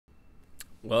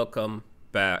Welcome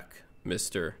back,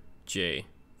 Mr. J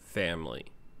family.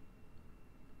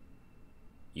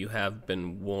 You have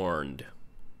been warned.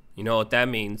 You know what that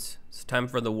means. It's time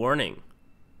for the warning.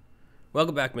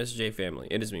 Welcome back, Mr. J family.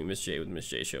 It is me, Miss J with Miss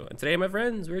J Show. And today, my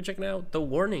friends, we're checking out The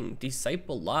Warning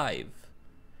Disciple Live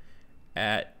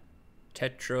at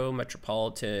Teatro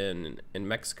Metropolitan in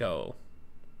Mexico.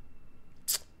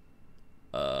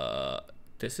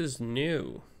 This is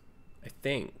new, I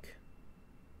think.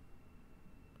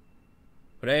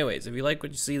 But anyways, if you like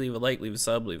what you see, leave a like, leave a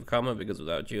sub, leave a comment, because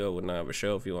without you, I would not have a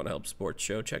show. If you want to help support the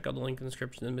show, check out the link in the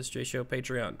description to the Miss J Show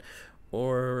Patreon.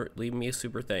 Or leave me a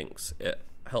super thanks. It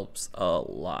helps a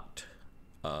lot.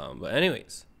 But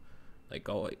anyways, like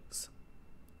always,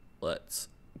 let's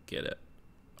get it.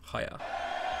 Hiya.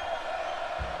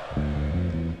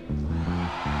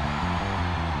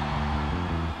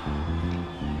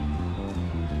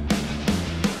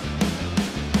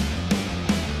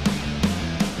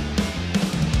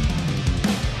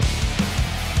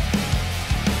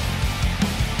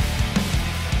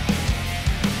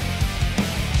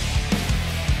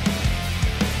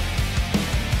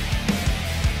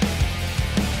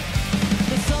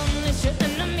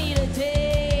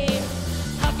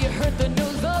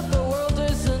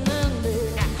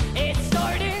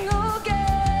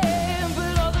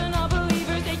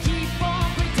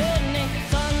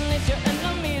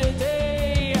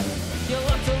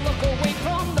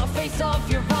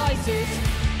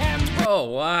 Oh,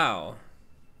 wow.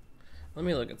 Let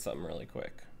me look at something really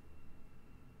quick.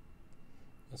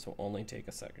 This will only take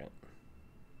a second.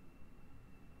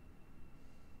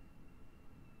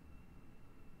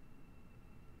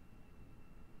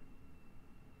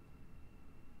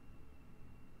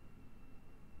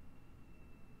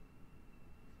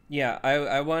 Yeah,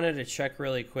 I wanted to check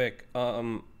really quick.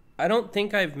 I don't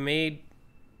think I've made...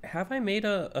 Have I made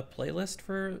a playlist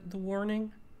for The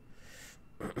Warning?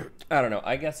 I don't know.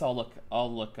 I guess I'll look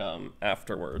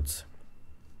afterwards.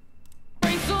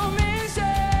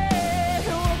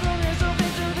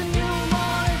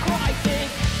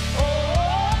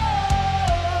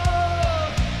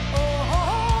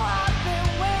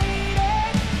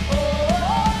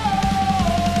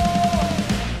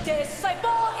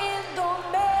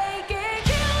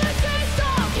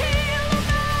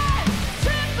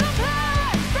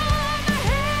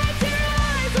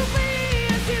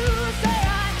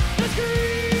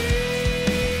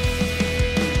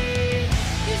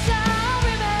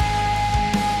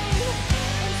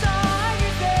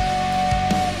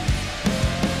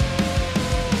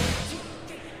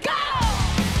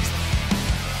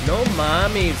 No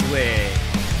mommy's way.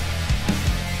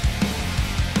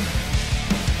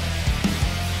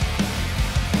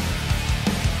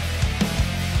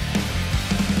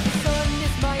 Sun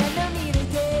is my enemy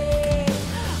today.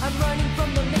 I'm running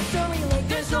from the mystery like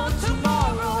there's no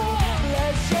tomorrow.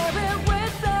 Let's share it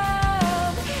with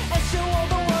them and show all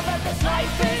the world that this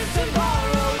life is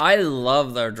tomorrow. I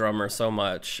love their drummer so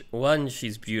much. One,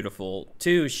 she's beautiful.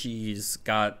 Two, she's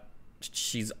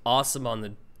awesome on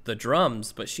the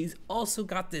drums, but she's also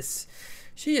got this,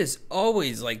 she is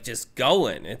always like just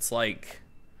going. It's like,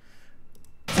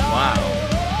 wow.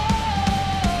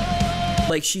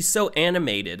 Like, she's so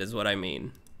animated is what I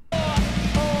mean.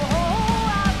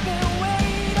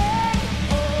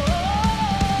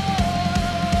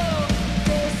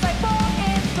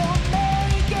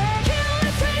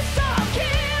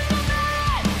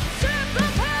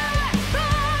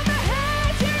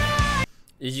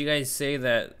 Did you guys say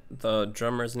that the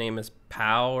drummer's name is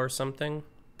Pow or something?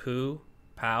 Poo?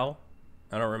 Pow?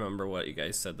 I don't remember what you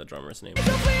guys said the drummer's name was.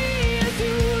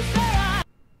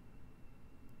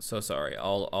 So sorry.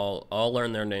 I'll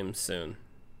learn their names soon.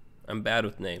 I'm bad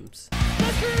with names.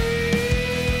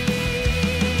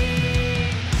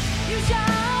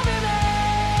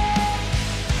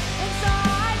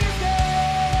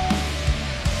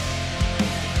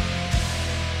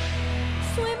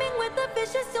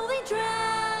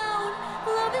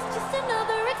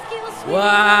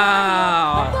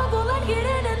 Wow.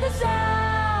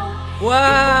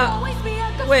 Wow.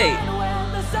 Wait.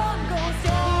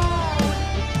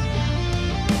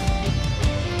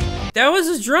 That was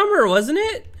his drummer, wasn't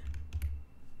it?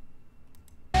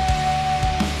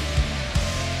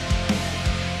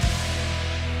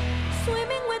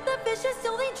 Swimming with the fishes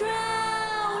till they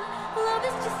drown. Love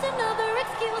is just another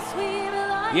excuse we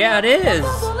rely on. Yeah, it is.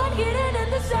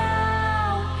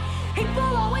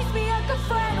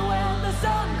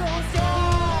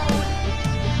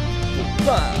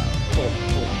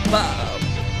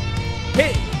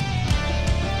 Hey!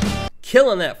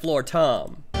 Killing that floor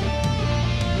tom.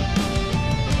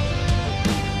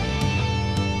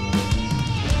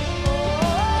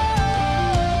 Oh,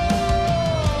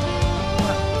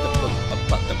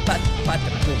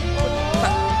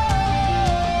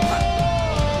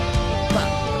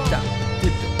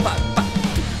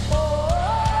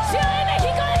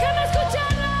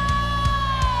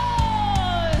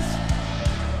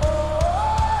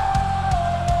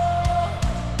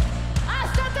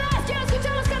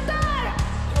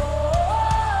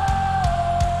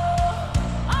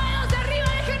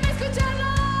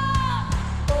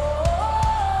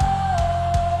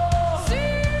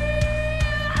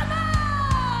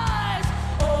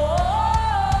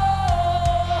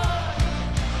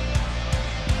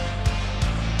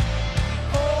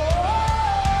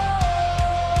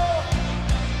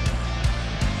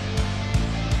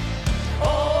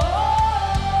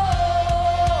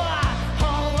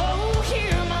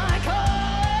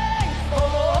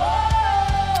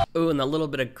 little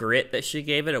bit of grit that she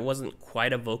gave it. It wasn't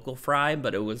quite a vocal fry,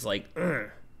 but it was like,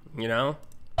 you know?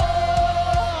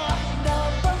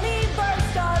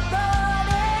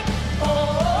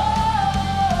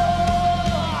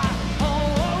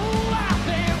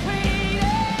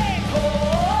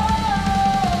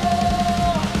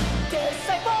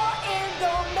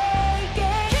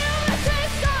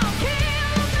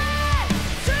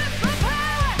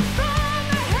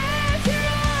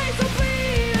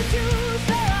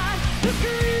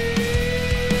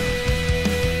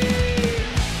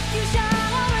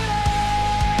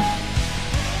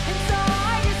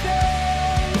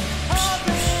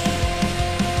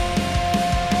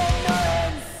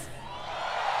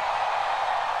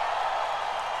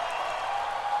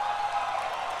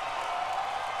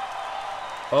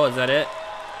 Oh, is that it?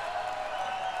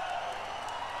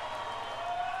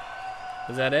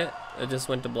 Is that it? It just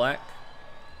went to black?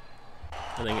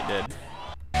 I think it did.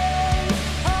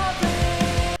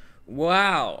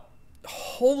 Wow.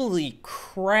 Holy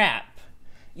crap.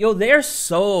 Yo, they're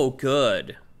so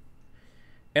good.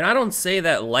 And I don't say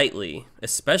that lightly,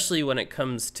 especially when it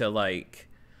comes to, like,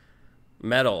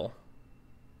 metal.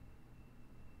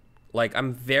 Like,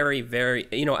 I'm very, very,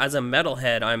 you know, as a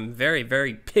metalhead, I'm very,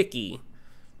 very picky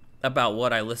about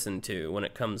what I listen to when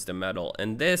it comes to metal.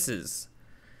 And this is,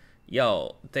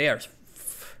 yo, they are,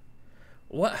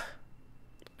 what?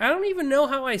 I don't even know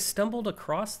how I stumbled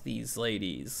across these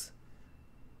ladies.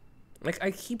 Like, I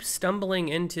keep stumbling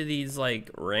into these, like,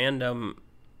 random,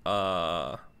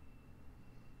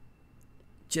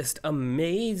 just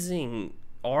amazing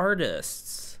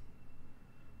artists.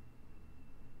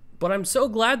 But I'm so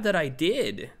glad that I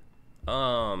did.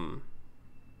 I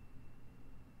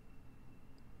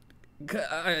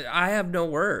have no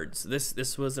words.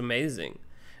 This was amazing.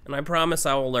 And I promise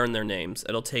I will learn their names.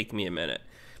 It'll take me a minute.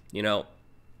 You know,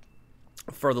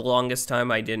 for the longest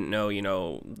time I didn't know, you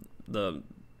know, the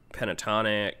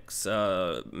Pentatonics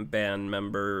band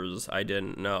members. I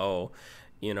didn't know,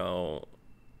 you know,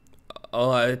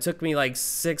 it took me like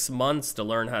 6 months to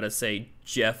learn how to say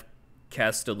Jeff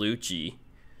Castellucci.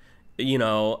 You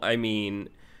know, I mean,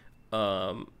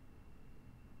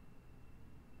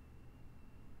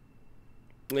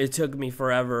 it took me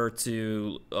forever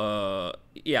to, but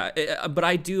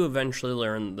I do eventually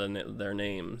learn their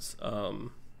names.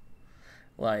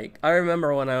 Like, I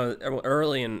remember when I was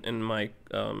early in my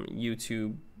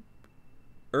YouTube,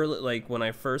 like when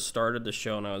I first started the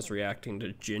show and I was reacting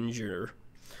to Ginger,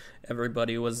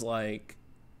 everybody was like,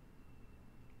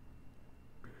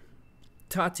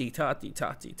 Tatiana.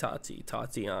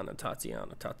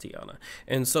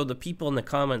 And so the people in the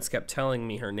comments kept telling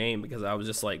me her name because I was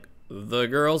just like, the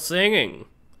girl singing.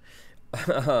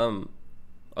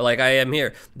 Like I am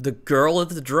here. The girl at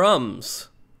the drums.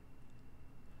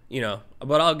 You know,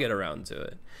 but I'll get around to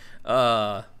it.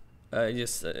 I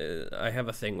have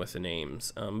a thing with the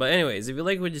names. But anyways, if you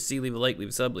like what you see, leave a like, leave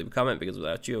a sub, leave a comment, because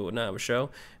without you, I would not have a show.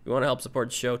 If you want to help support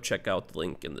the show, check out the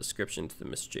link in the description to the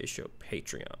Mr. J Show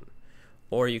Patreon.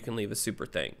 Or you can leave a super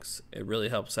thanks. It really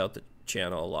helps out the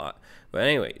channel a lot. But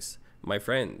anyways, my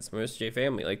friends, my Mr. J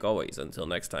family, like always, until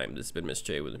next time, this has been Mr.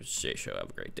 J with the Mr. J Show. Have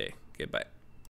a great day. Goodbye.